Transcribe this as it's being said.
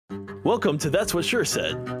Welcome to That's What Sure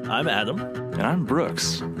Said. I'm Adam. And I'm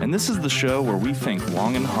Brooks. And this is the show where we think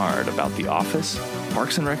long and hard about The Office,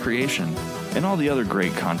 Parks and Recreation, and all the other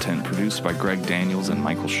great content produced by Greg Daniels and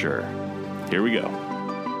Michael Schur. Here we go.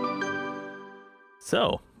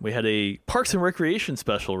 So, we had a Parks and Recreation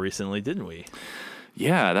special recently, didn't we?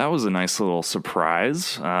 Yeah, that was a nice little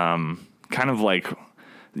surprise. Kind of like,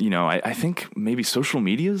 I think maybe social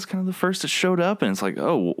media is kind of the first that showed up, and it's like,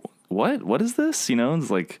 oh, what is this? It's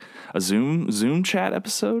like a Zoom chat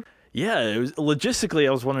episode. Yeah, it was logistically.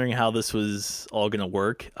 I was wondering how this was all going to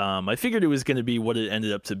work. I figured it was going to be what it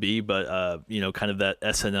ended up to be, but kind of that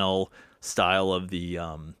SNL style of the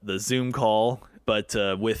Zoom call, but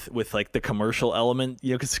with like the commercial element.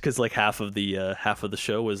 Because like half of the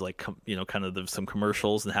show was like kind of some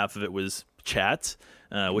commercials, and half of it was chat,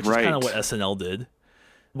 which is kind of what SNL did.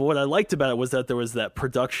 But what I liked about it was that there was that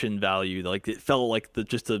production value. Like it felt like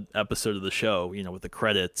just an episode of the show, with the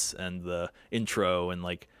credits and the intro and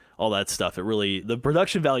like all that stuff. The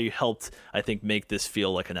production value helped, I think, make this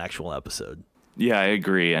feel like an actual episode. Yeah, I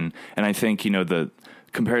agree. And I think, the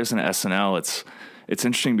comparison to SNL, it's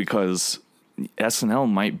interesting because SNL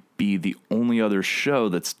might be the only other show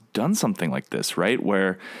that's done something like this, right?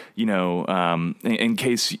 Where, in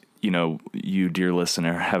case, you, dear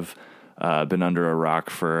listener, have been under a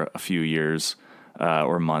rock for a few years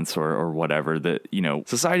or months or whatever, that,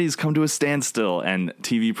 society's come to a standstill, and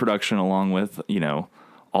TV production, along with,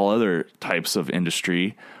 all other types of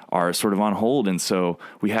industry, are sort of on hold. And so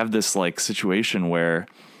we have this like situation where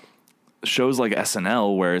shows like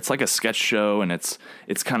SNL, where it's like a sketch show, and it's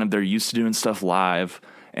kind of, they're used to doing stuff live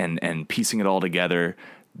and piecing it all together.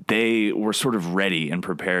 They were sort of ready and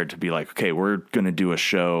prepared to be like, okay, we're going to do a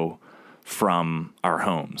show from our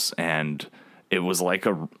homes. And it was like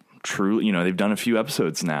a true, they've done a few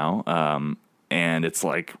episodes now. And it's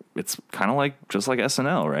kind of like, just like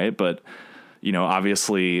SNL, right? But,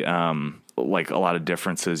 obviously, like a lot of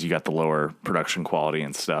differences. You got the lower production quality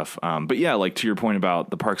and stuff. But yeah, like to your point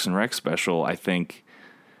about the Parks and Rec special, I think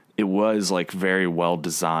it was like very well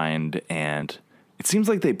designed, and it seems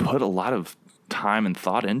like they put a lot of time and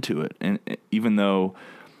thought into it. And even though,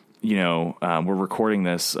 we're recording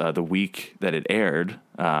this the week that it aired,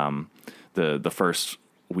 the first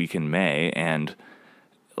week in May, and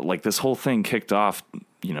like this whole thing kicked off,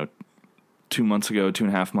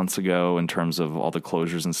 2.5 months ago, in terms of all the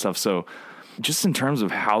closures and stuff. So just in terms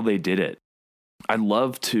of how they did it, I'd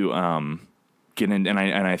love to get in, and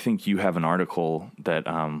I think you have an article that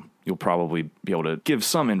you'll probably be able to give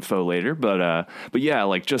some info later, but yeah,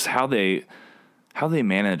 like just how they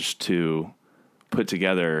managed to put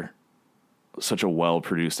together such a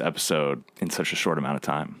well-produced episode in such a short amount of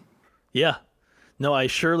time. Yeah. No, I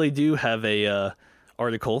surely do have a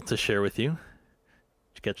article to share with you.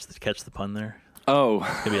 Did you catch the pun there? Oh.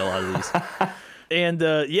 There's gonna be a lot of these. And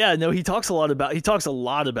he talks a lot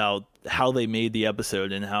about how they made the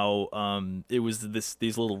episode, and how it was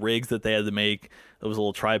these little rigs that they had to make. There was a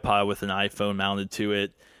little tripod with an iPhone mounted to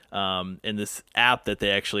it, and this app that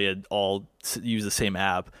they actually had all used the same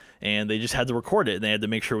app, and they just had to record it, and they had to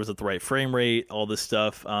make sure it was at the right frame rate, all this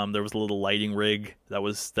stuff. There was a little lighting rig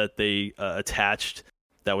that they attached.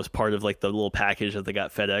 That was part of like the little package that they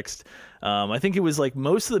got FedExed. I think it was like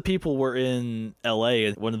most of the people were in LA,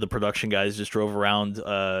 and one of the production guys just drove around.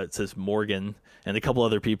 It says Morgan, and a couple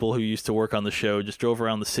other people who used to work on the show just drove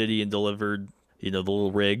around the city and delivered, the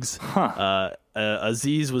little rigs.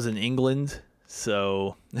 Aziz was in England,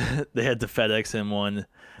 so they had to FedEx him one.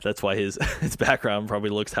 That's why his background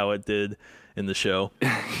probably looks how it did in the show.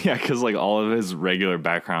 Yeah, because like all of his regular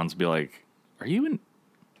backgrounds be like, Are you in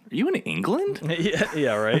England?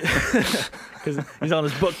 Yeah, right. Because he's on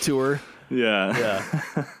his book tour. Yeah.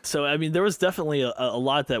 So, I mean, there was definitely a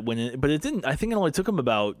lot that went in, but it didn't. I think it only took him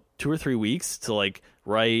about 2 or 3 weeks to like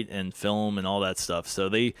write and film and all that stuff. So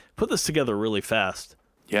they put this together really fast.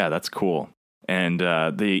 Yeah, that's cool. And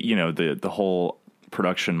the whole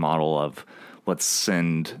production model of let's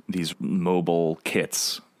send these mobile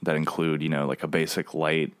kits that include like a basic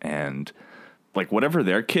light, and like whatever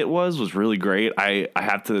their kit was really great. I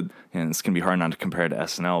have to, and it's going to be hard not to compare to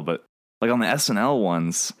SNL, but like on the SNL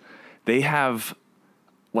ones, they have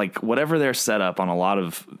like whatever their setup on a lot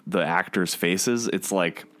of the actors' faces, it's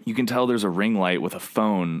like you can tell there's a ring light with a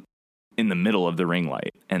phone in the middle of the ring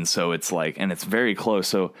light. And so it's like, and it's very close.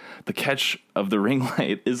 So the catch of the ring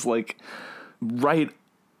light is like right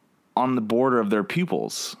on the border of their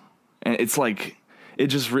pupils. And it's like,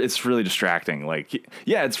 it's really distracting. Like,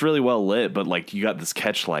 yeah, it's really well lit, but like you got this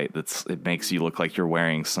catch light it makes you look like you're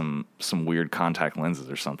wearing some weird contact lenses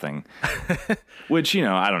or something, which,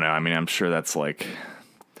 I don't know. I mean, I'm sure that's like,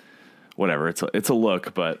 whatever. It's a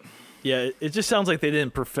look, but Yeah, it just sounds like they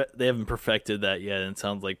haven't perfected that yet, and it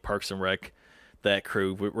sounds like Parks and Rec, that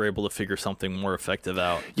crew were able to figure something more effective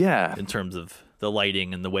out. Yeah. In terms of the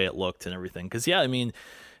lighting and the way it looked and everything. Because I mean,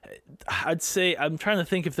 I'd say I'm trying to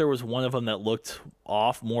think if there was one of them that looked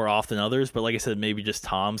more off than others, but like I said, maybe just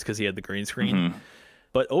Tom's because he had the green screen. Mm-hmm.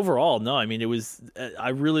 But overall, no, I mean, I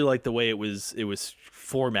really liked the way it was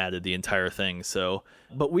formatted, the entire thing. So,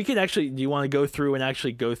 but we can actually, do you want to go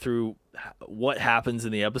through what happens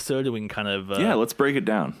in the episode, and we can kind of let's break it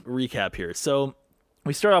down. Recap here. So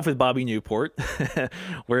we start off with Bobby Newport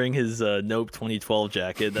wearing his Nope 2012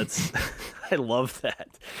 jacket. That's I love that.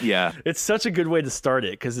 Yeah, it's such a good way to start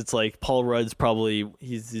it because it's like Paul Rudd's probably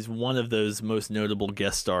he's one of those most notable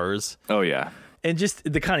guest stars. Oh yeah. And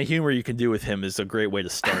just the kind of humor you can do with him is a great way to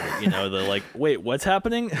start it. The like, wait, what's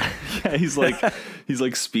happening? Yeah, he's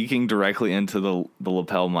like speaking directly into the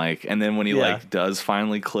lapel mic, and then when he like does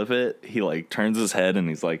finally clip it, he like turns his head and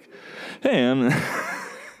he's like, "Hey, I'm."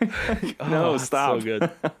 No, stop. So good.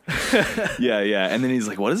 Yeah, and then he's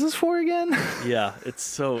like, "What is this for again?" Yeah, it's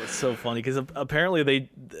so funny because apparently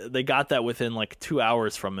they got that within like 2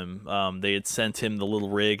 hours from him. They had sent him the little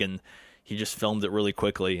rig, and he just filmed it really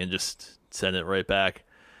quickly and just send it right back.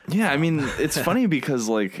 Yeah, I mean, it's funny because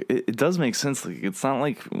like it does make sense. Like, it's not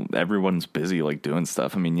like everyone's busy like doing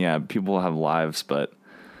stuff. I mean, yeah, people have lives, but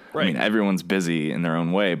right. I mean, everyone's busy in their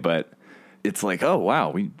own way. But it's like, oh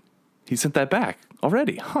wow, he sent that back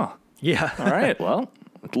already, huh? Yeah. All right. Well,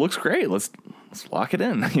 it looks great. Let's lock it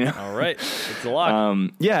in. All right, it's a lock.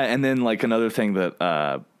 Yeah, and then like another thing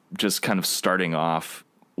that just kind of starting off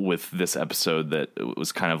with this episode that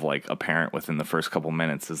was kind of like apparent within the first couple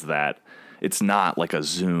minutes is that it's not like a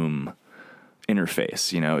Zoom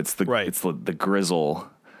interface, it's the Grizzle,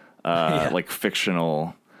 like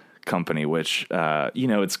fictional company, which,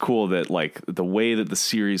 it's cool that like the way that the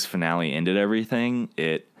series finale ended everything,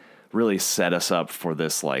 it really set us up for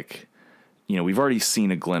this, like, we've already seen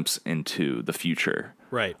a glimpse into the future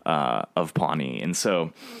right. Of Pawnee. And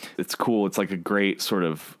so it's cool. It's like a great sort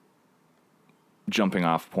of jumping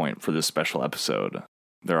off point for this special episode.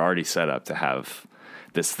 They're already set up to have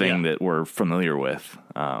this thing that we're familiar with.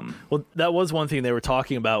 Well, that was one thing they were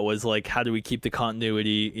talking about was like, how do we keep the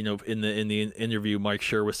continuity? In the interview, Mike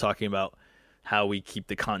Schur was talking about how we keep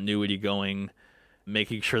the continuity going,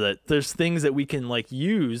 making sure that there's things that we can like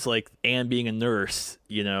use, like Anne being a nurse,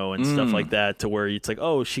 and stuff like that, to where it's like,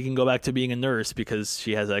 oh, she can go back to being a nurse because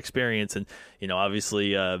she has that experience. And,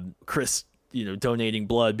 obviously Chris, donating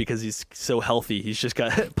blood because he's so healthy. He's just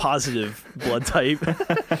got positive blood type,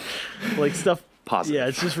 like stuff. Positive. Yeah,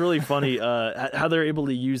 it's just really funny how they're able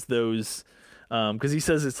to use those. Because he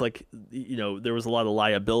says it's like, there was a lot of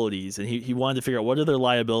liabilities, and he wanted to figure out what are their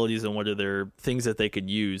liabilities and what are their things that they could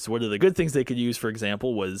use. What are the good things they could use, for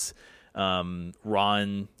example, was Ron,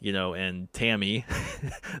 and Tammy,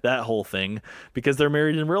 that whole thing, because they're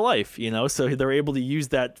married in real life, so they're able to use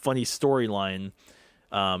that funny storyline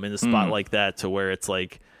in a spot like that, to where it's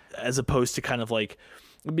like, as opposed to kind of like,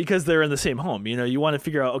 because they're in the same home, you want to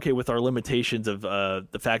figure out, okay, with our limitations of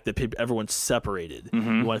the fact that everyone's separated,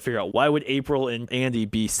 you want to figure out, why would April and Andy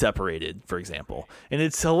be separated, for example? And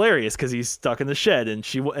it's hilarious because he's stuck in the shed, and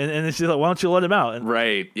she's like, why don't you let him out?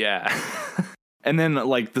 Right, yeah. And then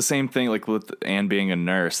like the same thing, like with Anne being a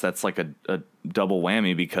nurse, that's like a double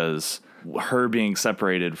whammy, because her being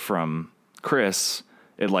separated from Chris,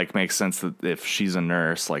 it like makes sense that if she's a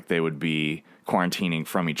nurse, like they would be quarantining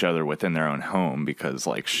from each other within their own home, because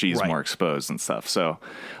like she's more exposed and stuff. So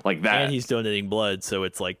like that, and he's donating blood, so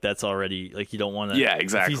it's like that's already like, you don't want to. Yeah,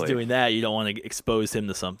 exactly. If he's doing that, you don't want to expose him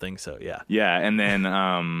to something. So yeah. Yeah, and then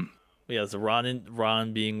so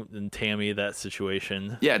Ron being in Tammy, that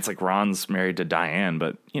situation. Yeah, it's like Ron's married to Diane,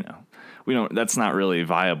 but we don't. That's not really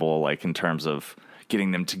viable, like in terms of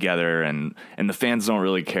getting them together, and the fans don't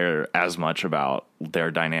really care as much about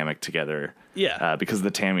their dynamic together. Yeah, because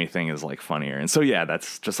the Tammy thing is like funnier, and so yeah,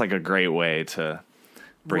 that's just like a great way to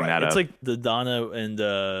bring that up. It's like the Donna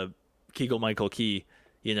and Keegan Michael Key,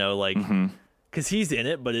 like because he's in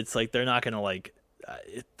it, but it's like they're not gonna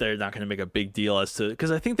make a big deal as to,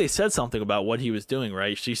 because I think they said something about what he was doing,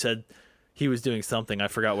 right? She said he was doing something. I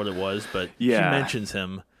forgot what it was, but she mentions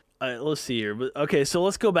him. Let's see here. But okay, so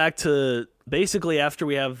let's go back to basically after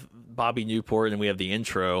we have Bobby Newport and we have the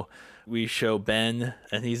intro, we show Ben,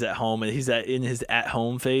 and he's at home, and he's in his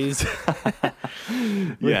at-home phase.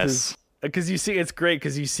 Yes. Because you see, it's great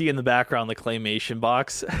because you see in the background the claymation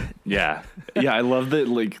box. Yeah. I love that,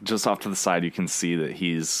 like, just off to the side, you can see that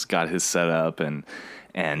he's got his setup, and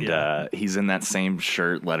he's in that same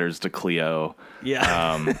shirt, letters to Cleo.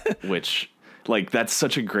 Yeah. Which, like, that's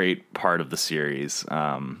such a great part of the series.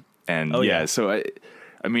 So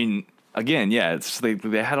I mean, again, yeah, it's they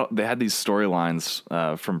had these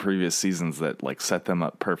storylines from previous seasons that like set them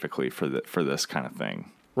up perfectly for this kind of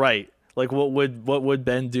thing. Right. Like what would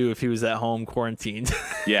Ben do if he was at home quarantined?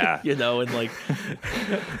 Yeah. And like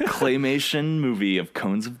claymation movie of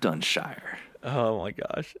Cones of Dunshire. Oh my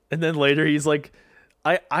gosh. And then later he's like,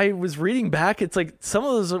 I was reading back, it's like some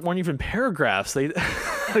of those weren't even paragraphs. They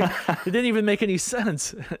they didn't even make any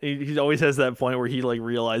sense. He always has that point where he like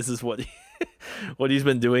realizes what he's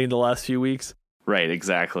been doing the last few weeks. Right,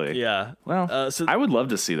 exactly. Yeah. Well, so I would love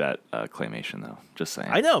to see that claymation though. Just saying.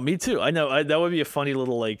 I know, me too. I know that would be a funny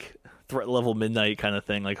little like Threat Level Midnight kind of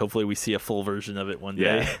thing. Like hopefully we see a full version of it one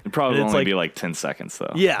day. Yeah, it probably only be like 10 seconds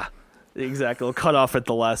though. Yeah, exactly. It'll cut off at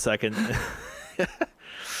the last second.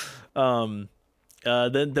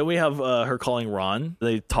 Then we have her calling Ron.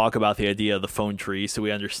 They talk about the idea of the phone tree, so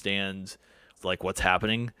we understand like what's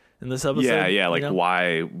happening in this episode. Yeah, like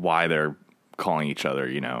why they're calling each other,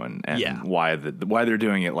 and why they're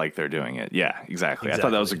doing it like they're doing it. Yeah, exactly. I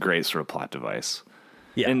thought that was a great sort of plot device.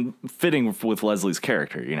 Yeah, and fitting with Leslie's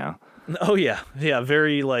character, Oh yeah,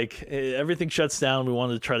 very like everything shuts down. We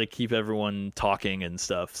wanted to try to keep everyone talking and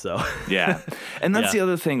stuff. So yeah, and that's the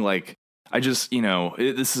other thing. Like I just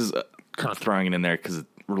this is kind of throwing it in there because it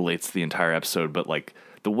relates to the entire episode, but like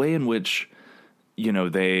the way in which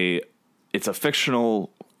it's a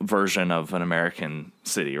fictional version of an American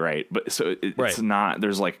city, right? But so it's not.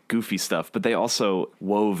 There's like goofy stuff, but they also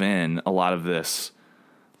wove in a lot of this,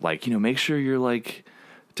 like make sure you're like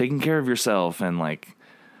taking care of yourself and like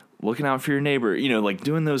looking out for your neighbor, like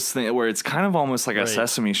doing those things where it's kind of almost like a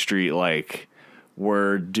Sesame Street, like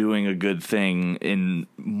we're doing a good thing in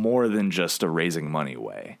more than just a raising money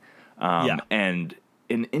way. And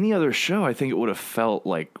in any other show, I think it would have felt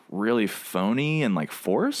like really phony and like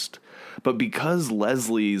forced, but because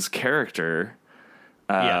Leslie's character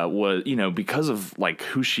was, because of like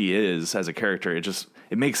who she is as a character,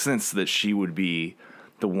 it makes sense that she would be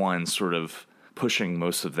the one sort of pushing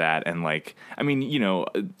most of that. And like, I mean,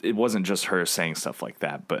 it wasn't just her saying stuff like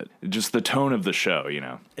that, but just the tone of the show,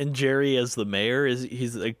 And Jerry as the mayor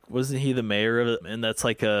he's like, wasn't he the mayor of it? And that's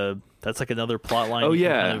like another plot line. Oh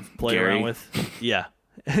yeah. Kind of play Gary. around with. Yeah.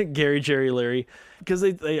 Gary, Jerry, Larry. Because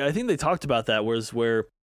I think they talked about that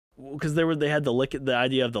because they had the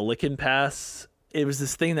idea of the Lickin' Pass. It was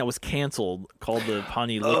this thing that was canceled called the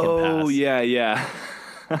Pawnee Lickin' Pass. Oh yeah.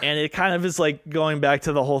 And it kind of is like going back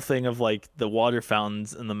to the whole thing of like the water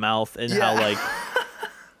fountains in the mouth and how like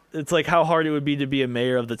it's like how hard it would be to be a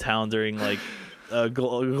mayor of the town during like a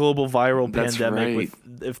global viral pandemic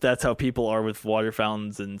if that's how people are with water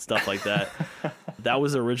fountains and stuff like that. That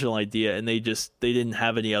was the original idea, and they didn't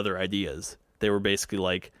have any other ideas. They were basically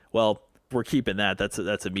like, well, we're keeping that.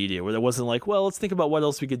 That's immediate. Where it wasn't like, well, let's think about what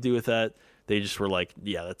else we could do with that. They just were like,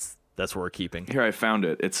 yeah, that's what we're keeping. Here, I found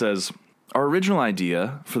it. It says, our original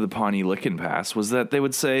idea for the Pawnee Lickin' Pass was that they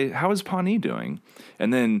would say, how is Pawnee doing?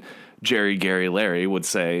 And then Jerry, Gary, Larry would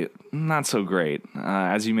say, not so great.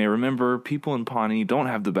 As you may remember, people in Pawnee don't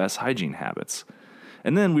have the best hygiene habits.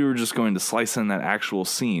 And then we were just going to slice in that actual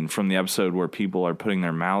scene from the episode where people are putting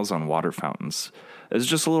their mouths on water fountains as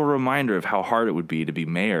just a little reminder of how hard it would be to be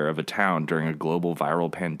mayor of a town during a global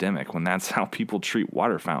viral pandemic when that's how people treat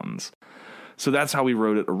water fountains. So that's how we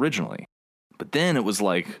wrote it originally. But then it was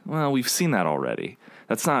like, well, we've seen that already.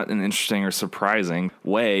 That's not an interesting or surprising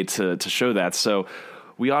way to show that. So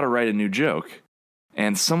we ought to write a new joke.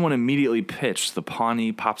 And someone immediately pitched the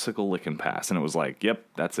Pawnee Popsicle Lickin' Pass. And it was like, yep,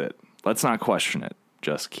 that's it. Let's not question it.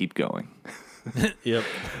 Just keep going. Yep.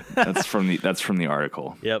 That's from the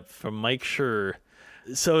article. Yep, from Mike Schur.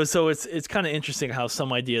 So it's kind of interesting how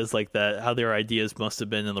some ideas like that, how their ideas must have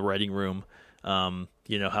been in the writing room.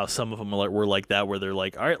 How some of them were like that, where they're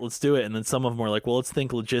like, all right, let's do it. And then some of them were like, well, let's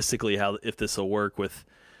think logistically if this will work with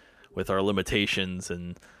our limitations.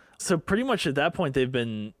 And so pretty much at that point, they've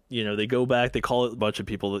been, they go back, they call it a bunch of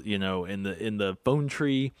people, in the phone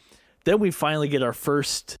tree. Then we finally get our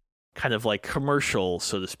first kind of like commercial,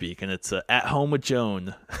 so to speak. And it's At Home with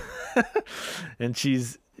Joan. And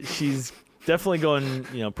she's definitely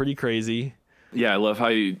going, pretty crazy. Yeah, I love how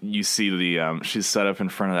you see she's set up in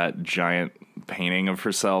front of that giant painting of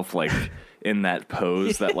herself, like in that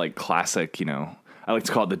pose, that like classic, I like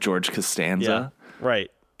to call it the George Costanza. Yeah,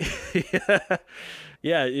 right.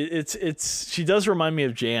 Yeah, it's she does remind me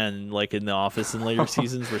of Jan, like in The Office in later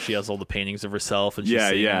seasons, where she has all the paintings of herself and she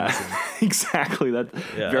sings. And exactly. That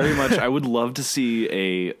very much. I would love to see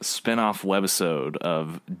a spin-off webisode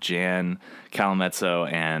of Joan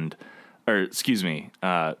Calamezzo and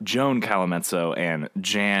Joan Calamezzo and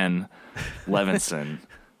Jan Levinson.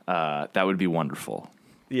 That would be wonderful.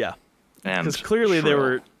 Yeah, and because clearly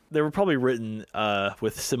shrill. they were probably written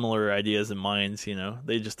with similar ideas in mind. You know,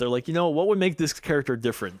 they're like, you know, what would make this character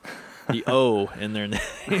different? The O in their name.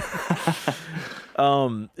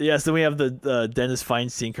 Yeah, so we have the Dennis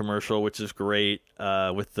Feinstein commercial, which is great,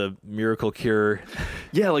 with the miracle cure.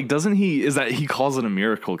 Yeah, like he calls it a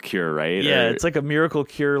miracle cure, right? Yeah, it's like a miracle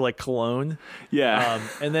cure, like cologne. Yeah.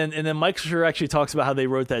 And then Mike Schur actually talks about how they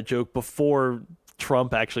wrote that joke before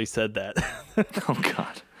Trump actually said that. Oh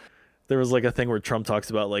God. There was like a thing where Trump talks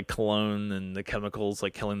about like cologne and the chemicals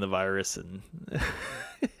like killing the virus and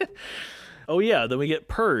oh yeah, then we get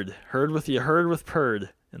Purd. Herd with Purd.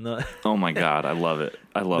 And oh my God, I love it.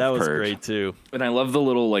 I love that was Purd. great too. And I love the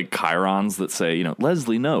little like chyrons that say, you know,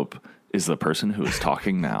 Leslie Knope is the person who is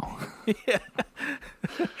talking now. Yeah.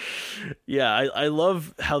 Yeah, I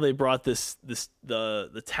love how they brought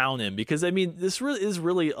the town in, because I mean this really is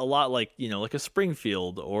really a lot like, you know, like a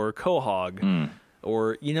Springfield or Quahog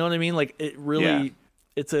or, you know what I mean? Like it really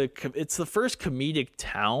it's the first comedic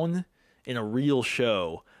town in a real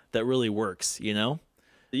show that really works, you know?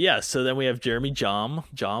 Yeah, so then we have Jeremy Jam.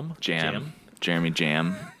 Jeremy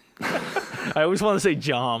Jam. I always want to say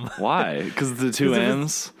Jam. Why? Because the two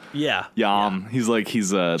M's? Yeah. Jam. Yeah. He's like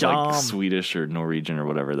Jam. Swedish or Norwegian or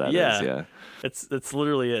whatever that is. Yeah. It's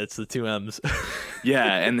literally it. It's the two M's.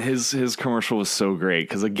 Yeah, and his commercial was so great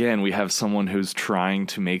because, again, we have someone who's trying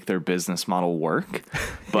to make their business model work,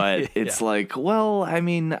 but it's like, well, I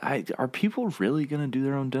mean, are people really going to do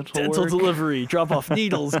their own dental work? Delivery, drop off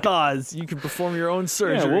needles, gauze. You can perform your own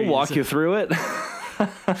surgery. Yeah, we'll walk you through it.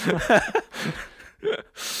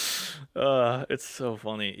 It's so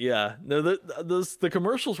funny. Yeah, no, the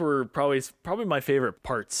commercials were probably my favorite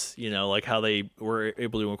parts. You know, like how they were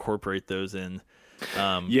able to incorporate those in.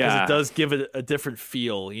 Because it does give it a different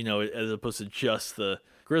feel, you know, as opposed to just the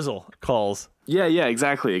Grizzle calls. Yeah,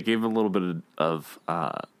 exactly. It gave a little bit of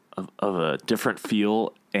a different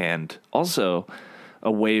feel, and also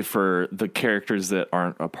a way for the characters that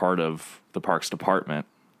aren't a part of the parks department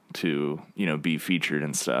to, you know, be featured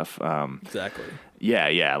and stuff. Exactly.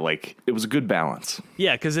 Yeah, like it was a good balance.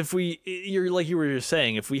 Yeah, because you're like you were just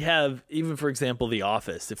saying, if we have, even for example, The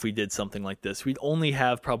Office, if we did something like this, we'd only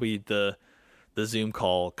have probably the Zoom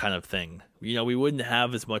call kind of thing. You know, we wouldn't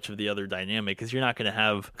have as much of the other dynamic because you're not going to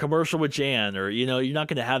have a commercial with Jan, or, you know, you're not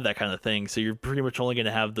going to have that kind of thing. So you're pretty much only going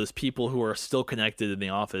to have those people who are still connected in the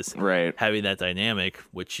office, right, having that dynamic,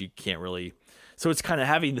 which you can't really. So it's kind of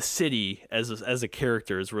having the city as a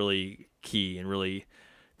character is really key and really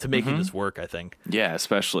to making this work, I think. Yeah,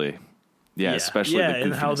 especially. Yeah,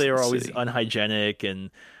 and how they are always unhygienic and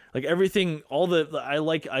like everything.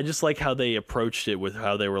 I just like how they approached it with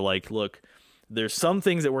how they were like, look, there's some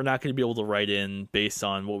things that we're not going to be able to write in based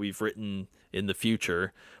on what we've written in the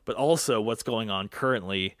future, but also what's going on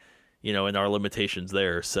currently, you know, and our limitations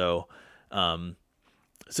there. So, I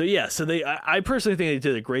personally think they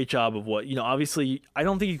did a great job of what, you know, obviously I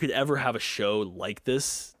don't think you could ever have a show like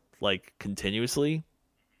this, like continuously,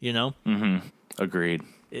 you know? Mm-hmm. Agreed.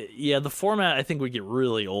 The format I think would get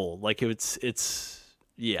really old. Like I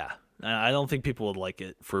don't think people would like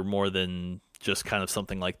it for more than just kind of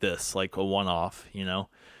something like this, like a one-off, you know,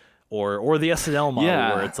 or the SNL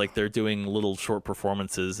model where it's like they're doing little short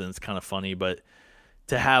performances and it's kind of funny, but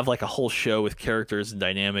to have like a whole show with characters and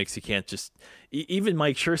dynamics, you can't just. Even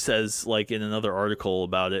Mike Schur says, like in another article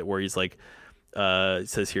about it, where he's like, it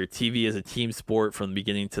says here, TV is a team sport from the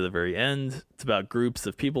beginning to the very end. It's about groups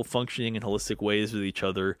of people functioning in holistic ways with each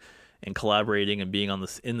other and collaborating and being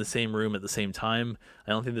in the same room at the same time.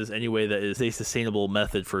 I don't think there's any way that is a sustainable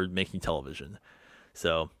method for making television.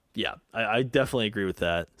 So, yeah, I definitely agree with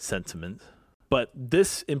that sentiment. But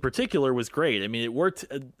this in particular was great. I mean, it worked.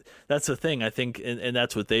 That's the thing, I think, and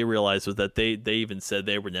that's what they realized was that they even said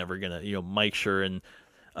they were never going to, you know, Mike Schur and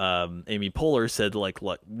Amy Poehler said, like,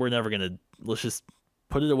 look, we're never going to, let's just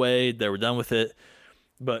put it away. They were done with it.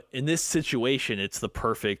 But in this situation, it's the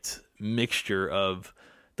perfect mixture of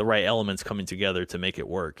the right elements coming together to make it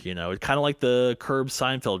work. You know, it's kind of like the Curb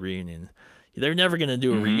Seinfeld reunion. They're never going to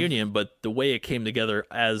do a reunion, but the way it came together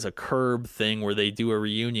as a Curb thing where they do a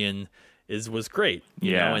reunion was great.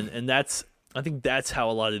 You know, and that's, I think that's how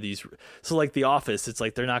a lot of these. So like The Office, it's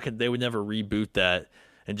like they would never reboot that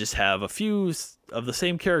and just have a few of the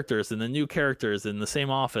same characters and the new characters in the same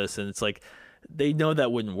office, and it's like they know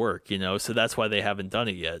that wouldn't work. You know, so that's why they haven't done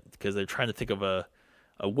it yet, because they're trying to think of a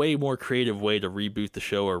way more creative way to reboot the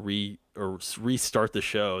show or restart the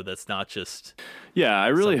show that's not just. Yeah, I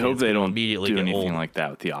really hope they don't immediately do anything old. like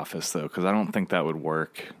that with The Office, though, because I don't think that would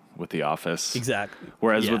work with The Office. Exactly.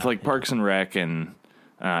 Whereas with like Parks and Rec and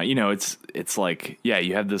you know, it's like, yeah,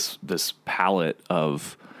 you have this palette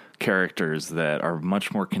of characters that are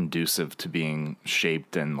much more conducive to being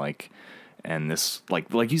shaped, and this,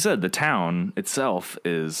 like you said, the town itself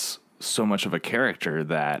is so much of a character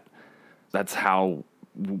that's how,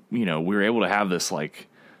 we were able to have this like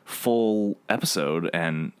full episode,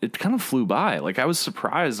 and it kind of flew by. Like, I was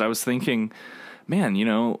surprised. I was thinking, man,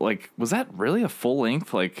 like, was that really a full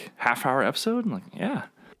length, like, half-hour episode? And like, yeah.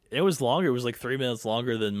 It was longer. It was like 3 minutes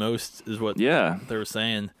longer than most, is what they were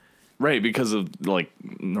saying. Right, because of like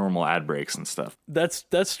normal ad breaks and stuff. That's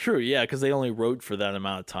true, yeah, because they only wrote for that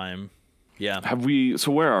amount of time. Yeah.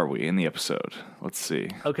 So where are we in the episode? Let's see.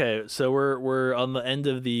 Okay, so we're on the end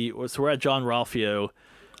of so we're at John Ralphio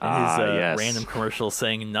and his yes. random commercial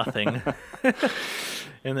saying nothing.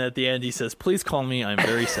 And at the end he says, "Please call me, I'm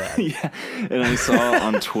very sad." Yeah. And I saw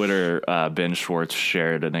on Twitter Ben Schwartz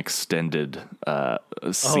shared an extended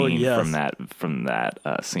scene from that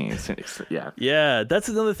scene. Yeah. Yeah, that's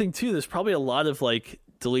another thing too. There's probably a lot of like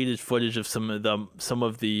deleted footage of some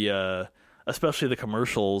of the especially the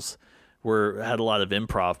commercials had a lot of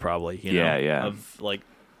improv probably, Yeah. of like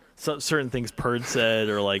certain things Perd said,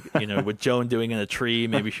 or like, with Joan doing in a tree,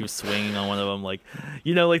 maybe she was swinging on one of them. Like,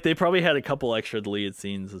 like they probably had a couple extra deleted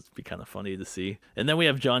scenes. It'd be kind of funny to see. And then we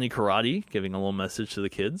have Johnny Karate giving a little message to the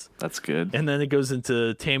kids. That's good. And then it goes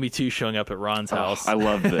into Tammy 2 showing up at Ron's house. I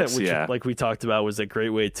love this. Which, yeah. like we talked about, was a great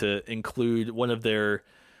way to include one of their,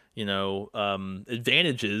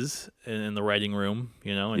 advantages in the writing room,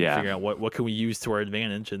 and figure out what can we use to our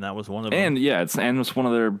advantage, and that was one of them. And yeah, it's one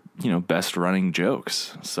of their best running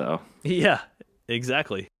jokes. So yeah,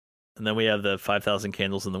 exactly. And then we have the 5,000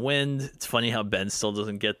 Candles in the Wind. It's funny how Ben still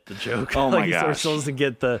doesn't get the joke. Oh my gosh, he still doesn't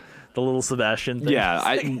get the little Sebastian thing.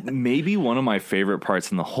 Yeah, maybe one of my favorite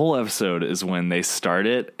parts in the whole episode is when they start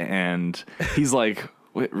it, and he's like,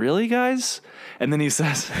 "Wait, really, guys?" And then he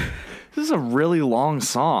says, "This is a really long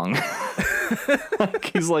song." Like,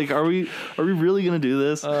 he's like, "Are we really gonna do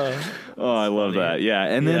this?" I love that. Yeah,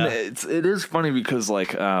 and then it is funny because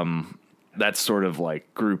like that sort of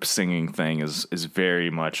like group singing thing is very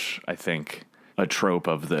much, I think, a trope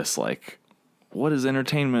of this. Like, what does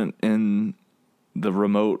entertainment in the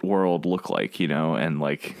remote world look like? And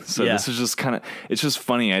like, so this is just kind of, it's just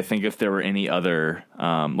funny. I think if there were any other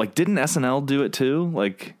like, didn't SNL do it too?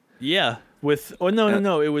 Like, yeah.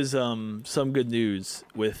 No. It was Some Good News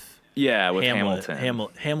with Hamilton.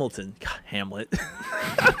 Hamilton. God, Hamlet.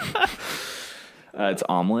 It's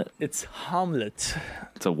omelet. It's Hamlet.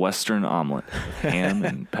 It's a Western omelet with ham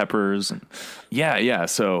and peppers and yeah.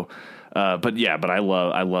 So, but I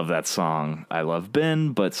love that song. I love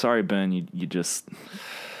Ben, but sorry, Ben, you just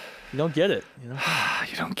you don't get it. You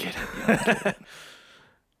don't get it.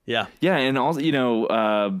 Yeah. Yeah, and also,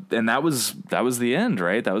 and that was the end,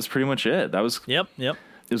 right? That was pretty much it. That was Yep.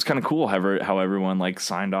 It was kind of cool how everyone like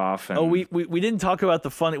signed off. And we didn't talk about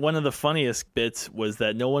one of the funniest bits was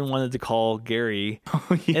that no one wanted to call Gary.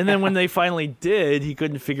 Oh, yeah. And then when they finally did, he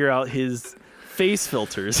couldn't figure out his face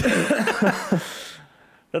filters.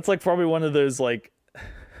 That's like probably one of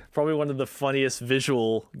the funniest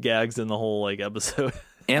visual gags in the whole like episode.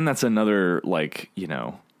 And that's another like,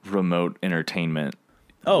 remote entertainment.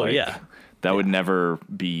 Oh, like, yeah. That would never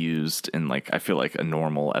be used in like, I feel like, a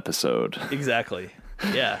normal episode. Exactly.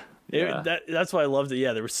 Yeah. That's why I loved it.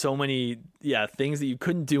 Yeah, there were so many things that you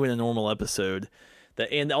couldn't do in a normal episode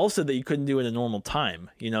and also that you couldn't do in a normal time,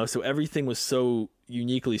 so everything was so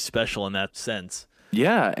uniquely special in that sense.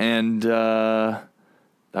 Yeah, and that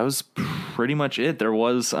was pretty much it. There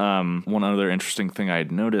was one other interesting thing I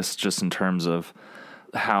had noticed just in terms of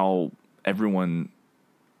how everyone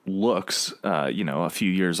looks, a few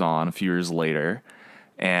years later.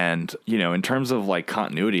 And, in terms of like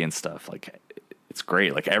continuity and stuff, like it's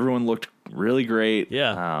great. Like everyone looked really great.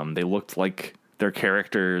 Yeah. They looked like their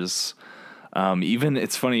characters.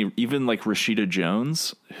 It's funny, even like Rashida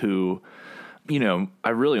Jones, who, I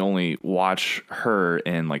really only watch her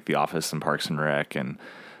in like The Office and Parks and Rec and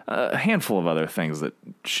a handful of other things that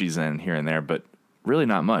she's in here and there, but really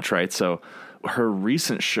not much. Right. So her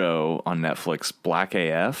recent show on Netflix, Black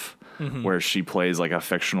AF, mm-hmm. where she plays like a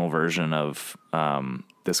fictional version of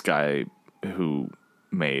this guy who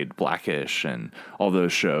made Blackish and all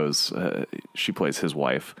those shows. She plays his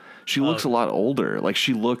wife. She looks a lot older. Like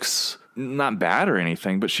she looks not bad or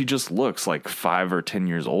anything, but she just looks like 5 or 10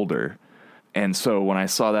 years older. And so when I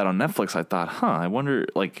saw that on Netflix, I thought, I wonder,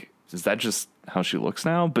 like, is that just how she looks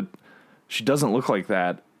now? But she doesn't look like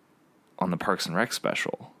that on the Parks and Rec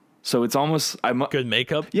special. So it's almost good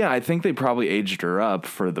makeup. Yeah, I think they probably aged her up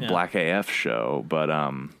for the Black AF show, but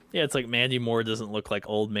yeah, it's like Mandy Moore doesn't look like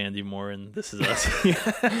old Mandy Moore in This Is Us.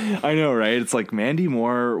 I know, right? It's like Mandy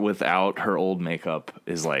Moore without her old makeup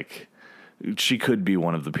is like she could be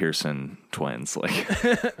one of the Pearson twins, like,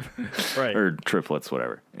 Right. or triplets,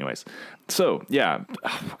 whatever. Anyways, so yeah,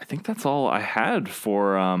 I think that's all I had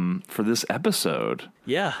for this episode.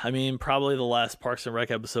 Yeah, I mean, probably the last Parks and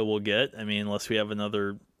Rec episode we'll get. I mean, unless we have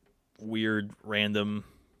another weird, random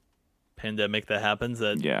pandemic that happens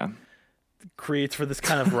that Yeah. creates for this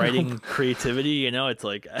kind of writing creativity. You know, it's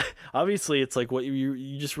like, obviously, it's like what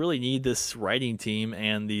you just really need this writing team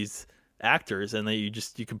and these actors, and that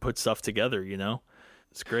you can put stuff together. You know,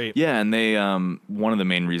 it's great. Yeah, and they one of the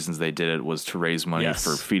main reasons they did it was to raise money Yes.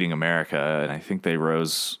 for Feeding America, and I think they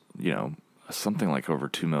rose, something like over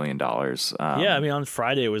 $2 million. Yeah, I mean, on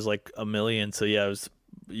Friday it was like 1 million. So yeah,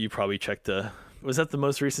 you probably checked was that the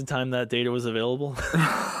most recent time that data was available?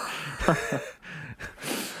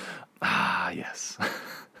 Yes.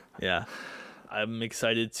 Yeah, I'm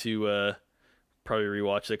excited to probably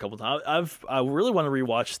rewatch it a couple times. I really want to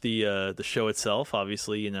rewatch the show itself.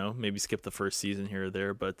 Obviously, maybe skip the first season here or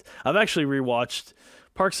there. But I've actually rewatched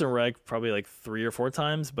Parks and Rec probably like 3 or 4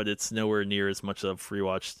 times, but it's nowhere near as much as I've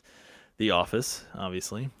rewatched The Office,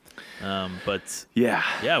 obviously. But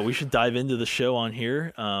yeah, we should dive into the show on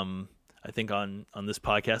here. I think on this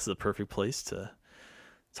podcast is the perfect place to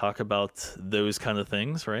talk about those kind of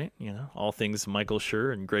things, right? All things Michael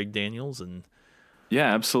Schur and Greg Daniels, and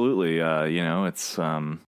yeah, absolutely. It's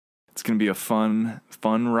going to be a fun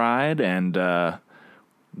ride, and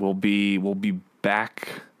we'll be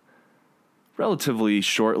back relatively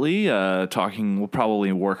shortly. We'll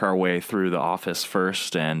probably work our way through The Office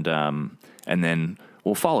first, and then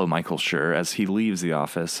we'll follow Michael Schur as he leaves The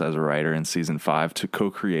Office as a writer in season 5 to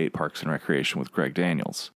co-create Parks and Recreation with Greg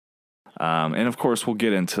Daniels. And of course, we'll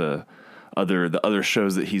get into the other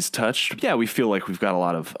shows that he's touched. Yeah, we feel like we've got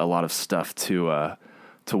a lot of stuff to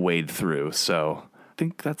wade through. So I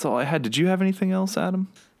think that's all I had. Did you have anything else,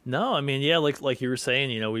 Adam? No, I mean, yeah, like you were saying,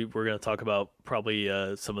 we're going to talk about probably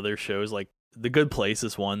some of their shows. Like The Good Place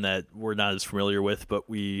is one that we're not as familiar with, but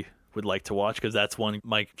we would like to watch because that's one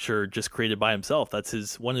Mike Schur just created by himself.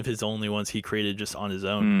 That's one of his only ones he created just on his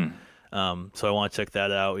own. So I want to check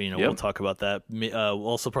that out. We'll talk about that. We'll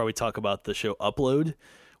also probably talk about the show Upload,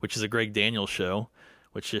 which is a Greg Daniels show,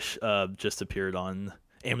 which just appeared on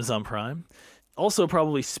Amazon Prime. Also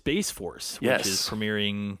probably Space Force, which is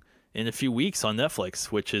premiering in a few weeks on Netflix,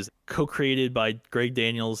 which is co-created by Greg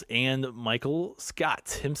Daniels and Michael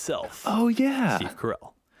Scott himself. Oh, yeah. Steve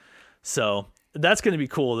Carell. So that's going to be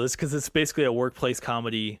cool. This because it's basically a workplace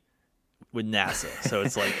comedy with NASA. So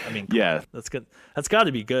it's like, I mean, yeah, that's good. That's got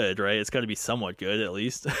to be good, right? It's got to be somewhat good at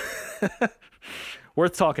least.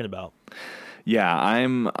 Worth talking about. Yeah,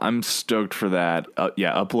 I'm stoked for that.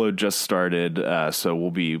 Upload just started, so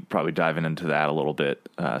we'll be probably diving into that a little bit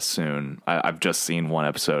soon. I've just seen one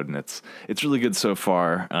episode, and it's really good so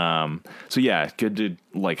far. So yeah, good to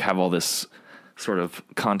have all this sort of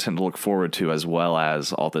content to look forward to, as well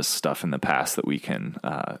as all this stuff in the past that we can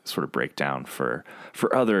sort of break down for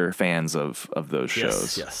other fans of those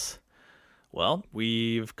shows. Yes. Well,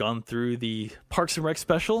 we've gone through the Parks and Rec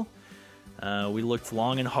special. We looked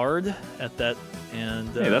long and hard at that, and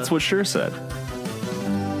hey, that's what Schur said.